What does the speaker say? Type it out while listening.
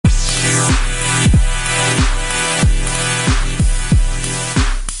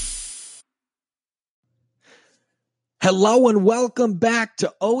Hello and welcome back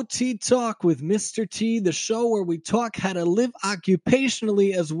to OT Talk with Mr. T, the show where we talk how to live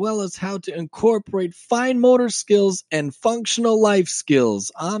occupationally as well as how to incorporate fine motor skills and functional life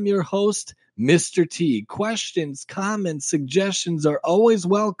skills. I'm your host, Mr. T. Questions, comments, suggestions are always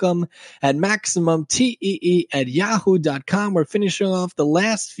welcome at MaximumTEE@yahoo.com. We're finishing off the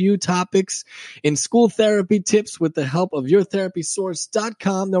last few topics in school therapy tips with the help of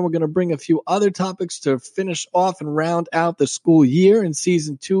yourtherapysource.com. Then we're going to bring a few other topics to finish off and round out the school year in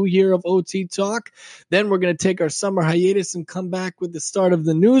season 2 here of OT Talk. Then we're going to take our summer hiatus and come back with the start of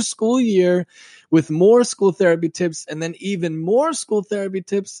the new school year with more school therapy tips and then even more school therapy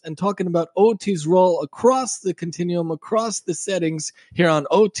tips and talking about OT's role across the continuum, across the settings here on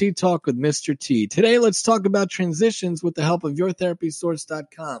OT Talk with Mr. T. Today, let's talk about transitions with the help of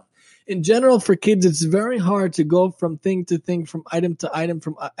yourtherapysource.com. In general, for kids, it's very hard to go from thing to thing, from item to item,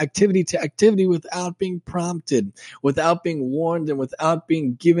 from activity to activity without being prompted, without being warned, and without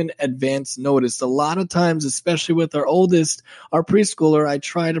being given advance notice. A lot of times, especially with our oldest, our preschooler, I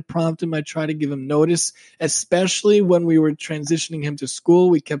try to prompt him. I try to give him notice, especially when we were transitioning him to school.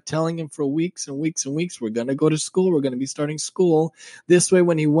 We kept telling him for weeks and weeks and weeks, we're going to go to school. We're going to be starting school. This way,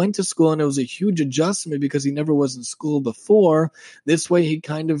 when he went to school, and it was a huge adjustment because he never was in school before, this way he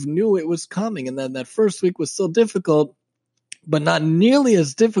kind of knew it was coming. And then that first week was still difficult, but not nearly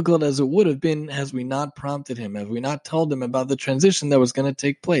as difficult as it would have been had we not prompted him, had we not told him about the transition that was going to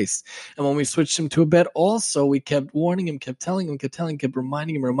take place. And when we switched him to a bed also, we kept warning him, kept telling him, kept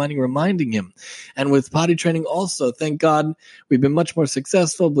reminding him. And with potty training also, thank God, we've been much more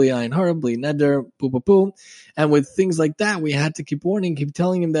successful, bli ayin hara, bli neder, poo poo poo. And with things like that, we had to keep warning, keep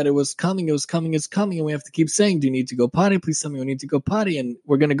telling him that it was coming, it's coming. And we have to keep saying, do you need to go potty? Please tell me we need to go potty. And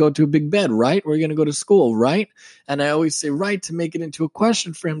we're going to go to a big bed, right? We're going to go to school, right? And I always say, right, to make it into a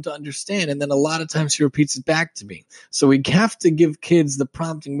question for him to understand. And then a lot of times he repeats it back to me. So we have to give kids the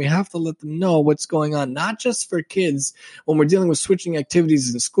prompting. We have to let them know what's going on, not just for kids when we're dealing with switching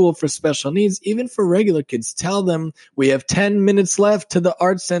activities in school for special needs, even for regular kids. Tell them we have 10 minutes left to the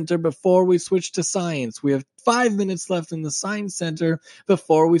art center before we switch to science. We have 5 minutes left in the science center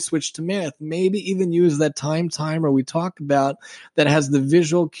before we switch to math. Maybe even use that timer we talk about that has the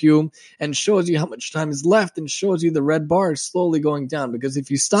visual cue and shows you how much time is left and shows you the red bar is slowly going down. Because if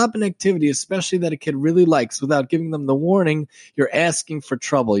you stop an activity, especially that a kid really likes, without giving them the warning, you're asking for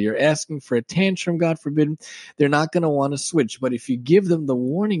trouble. You're asking for a tantrum, God forbid. They're not going to want to switch. But if you give them the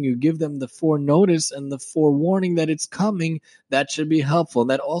warning, you give them the forenotice and the forewarning that it's coming, that should be helpful.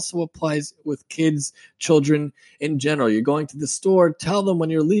 And that also applies with kids, children in general. You're going to the store, tell them when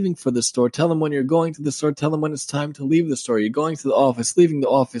you're leaving for the store, tell them when you're going to the store, tell them when it's time to leave the store. You're going to the office, leaving the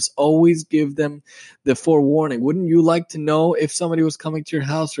office, always give them the forewarning. Wouldn't you like to know if somebody was coming to your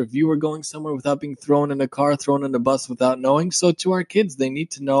house or if you were going somewhere without being thrown in a car, thrown in a bus without knowing? So to our kids, they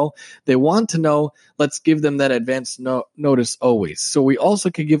need to know, they want to know, let's give them that advance notice always. So we also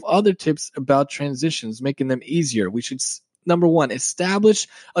could give other tips about transitions, making them easier. We should Number 1, establish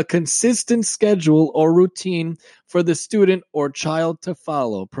a consistent schedule or routine for the student or child to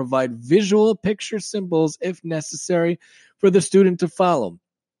follow. Provide visual picture symbols if necessary for the student to follow.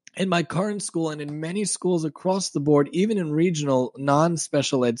 In my current school and in many schools across the board, even in regional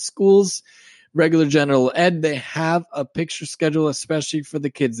non-special ed schools, regular general ed, they have a picture schedule, especially for the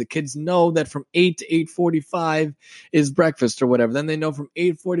kids. The kids know that from 8 to 8:45 is breakfast or whatever. Then they know from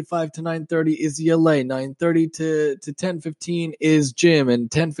 8:45 to 9:30 is ELA, 9:30 to 10:15 is gym,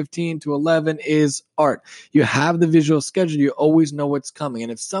 and 10:15 to 11 is art. You have the visual schedule. You always know what's coming.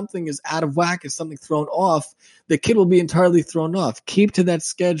 And if something is out of whack, if something thrown off, the kid will be entirely thrown off. Keep to that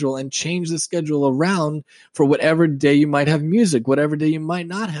schedule and change the schedule around for whatever day you might have music, whatever day you might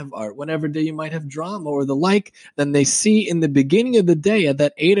not have art, whatever day you might have drama or the like. Then they see in the beginning of the day at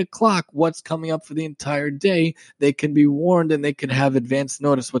that 8 o'clock what's coming up for the entire day. They can be warned and they can have advance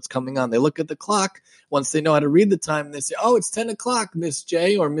notice what's coming on. They look at the clock. Once they know how to read the time, and they say, oh, it's 10 o'clock, Miss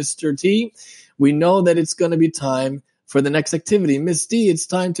J or Mr. T. We know that it's going to be time for the next activity. Miss D, it's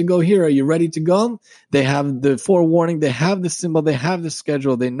time to go here. Are you ready to go? They have the forewarning, they have the symbol, they have the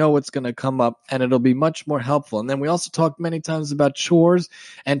schedule, they know what's going to come up, and it'll be much more helpful. And then we also talked many times about chores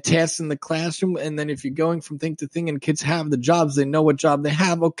and tasks in the classroom. And then if you're going from thing to thing and kids have the jobs, they know what job they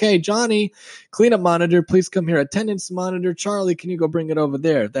have. Okay, Johnny, cleanup monitor, please come here. Attendance monitor, Charlie, can you go bring it over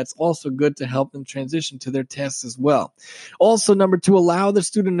there? That's also good to help them transition to their tasks as well. Also, number 2, allow the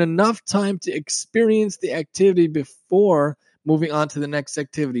student enough time to experience the activity before Moving on to the next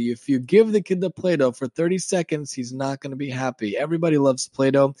activity. If you give the kid the Play-Doh for 30 seconds, he's not going to be happy. Everybody loves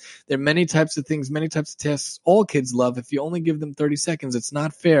Play-Doh. There are many types of things, many types of tasks all kids love. If you only give them 30 seconds, it's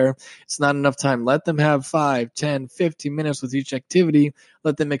not fair. It's not enough time. Let them have 5, 10, 15 minutes with each activity.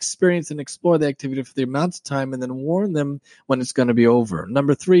 Let them experience and explore the activity for the amount of time, and then warn them when it's going to be over.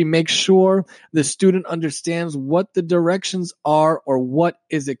 Number 3, make sure the student understands what the directions are or what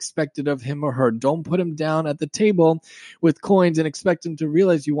is expected of him or her. Don't put him down at the table with coins and expect him to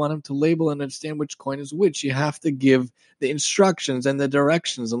realize you want him to label and understand which coin is which. You have to give the instructions and the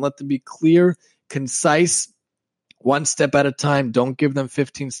directions and let them be clear, concise, one step at a time. Don't give them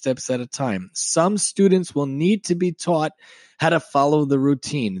 15 steps at a time. Some students will need to be taught how to follow the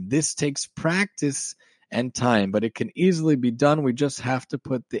routine. This takes practice and time, but it can easily be done. We just have to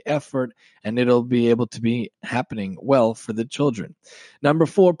put the effort, and it'll be able to be happening well for the children. Number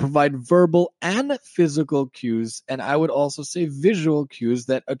 4, provide verbal and physical cues, and I would also say visual cues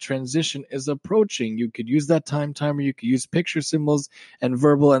that a transition is approaching. You could use that time timer. You could use picture symbols and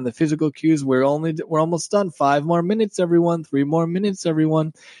verbal and the physical cues. We're almost done. 5 more minutes, everyone. 3 more minutes,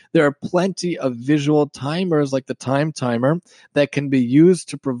 everyone. There are plenty of visual timers like the time timer that can be used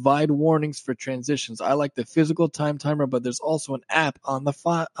to provide warnings for transitions. I like the physical time timer, but there's also an app on the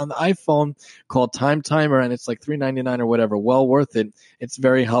iPhone called Time Timer, and it's like $3.99 or whatever. Well worth it. It's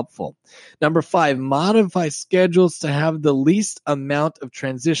very helpful. Number 5, modify schedules to have the least amount of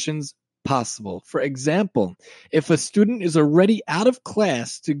transitions possible. For example, if a student is already out of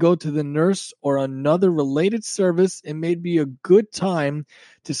class to go to the nurse or another related service, it may be a good time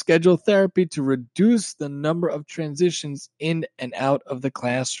to schedule therapy to reduce the number of transitions in and out of the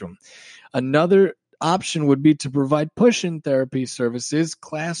classroom. Another option would be to provide push-in therapy services,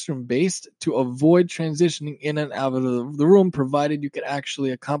 classroom-based, to avoid transitioning in and out of the room, provided you could actually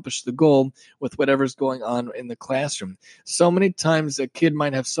accomplish the goal with whatever's going on in the classroom. So many times a kid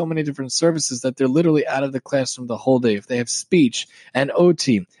might have so many different services that they're literally out of the classroom the whole day. If they have speech and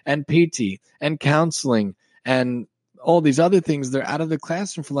OT and PT and counseling and all these other things, they're out of the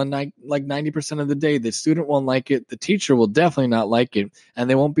classroom for like 90% of the day. The student won't like it. The teacher will definitely not like it, and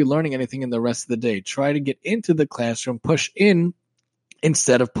they won't be learning anything in the rest of the day. Try to get into the classroom, push in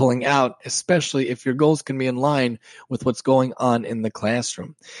instead of pulling out, especially if your goals can be in line with what's going on in the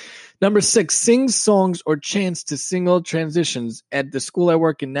classroom. Number 6, sing songs or chants to single transitions. At the school I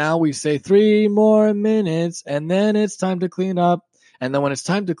work in now, we say 3 more minutes, and then it's time to clean up. And then when it's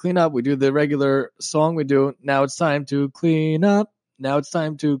time to clean up, we do the regular song we do. Now it's time to clean up. Now it's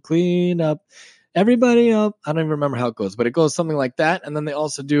time to clean up. Everybody up. I don't even remember how it goes, but it goes something like that. And then they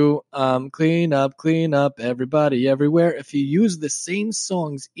also do clean up, everybody, everywhere. If you use the same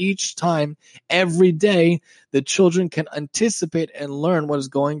songs each time, every day, the children can anticipate and learn what is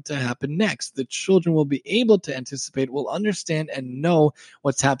going to happen next. The children will be able to anticipate, will understand, and know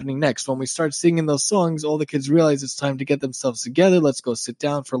what's happening next. When we start singing those songs, all the kids realize it's time to get themselves together. Let's go sit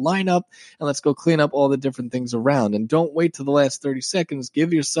down for lineup, and let's go clean up all the different things around. And don't wait till the last 30 seconds.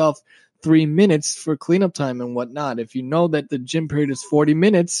 Give yourself 3 minutes for cleanup time and whatnot. If you know that the gym period is 40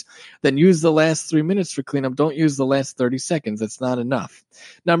 minutes, then use the last 3 minutes for cleanup. Don't use the last 30 seconds. That's not enough.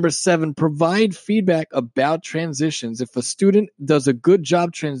 Number 7, provide feedback about transitions. If a student does a good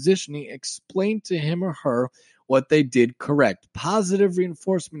job transitioning, explain to him or her what they did correct. Positive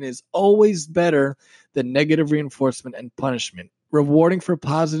reinforcement is always better than negative reinforcement and punishment. Rewarding for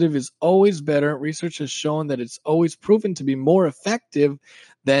positive is always better. Research has shown that it's always proven to be more effective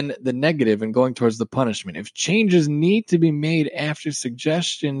than the negative and going towards the punishment. If changes need to be made after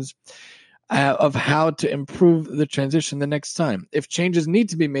suggestions of how to improve the transition the next time. If changes need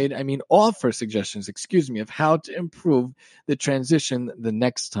to be made, offer suggestions, of how to improve the transition the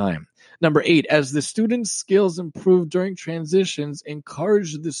next time. Number 8, as the student's skills improve during transitions,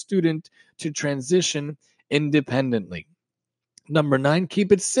 encourage the student to transition independently. Number 9,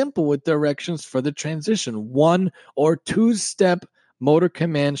 keep it simple with directions for the transition. 1 or 2 step motor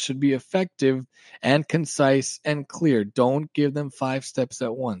commands should be effective and concise and clear. Don't give them 5 steps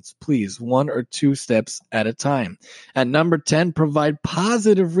at once. Please, 1 or 2 steps at a time. And number 10, provide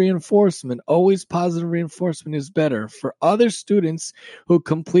positive reinforcement. Always positive reinforcement is better. For other students who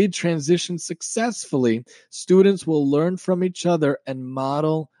complete transitions successfully, students will learn from each other and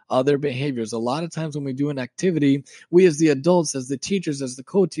model other behaviors. A lot of times when we do an activity, we as the adults, as the teachers, as the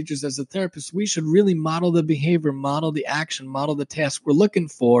co-teachers, as the therapists, we should really model the behavior, model the action, model the task we're looking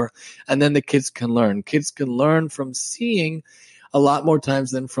for, and then the kids can learn. Kids can learn from seeing a lot more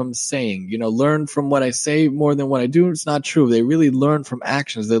times than from saying. Learn from what I say more than what I do. It's not true. They really learn from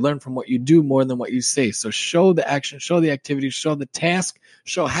actions. They learn from what you do more than what you say. So show the action, show the activity, show the task,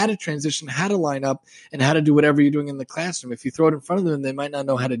 show how to transition, how to line up, and how to do whatever you're doing in the classroom. If you throw it in front of them, they might not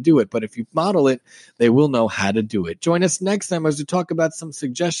know how to do it. But if you model it, they will know how to do it. Join us next time as we talk about some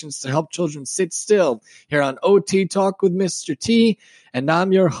suggestions to help children sit still here on OT Talk with Mr. T. And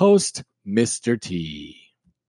I'm your host, Mr. T.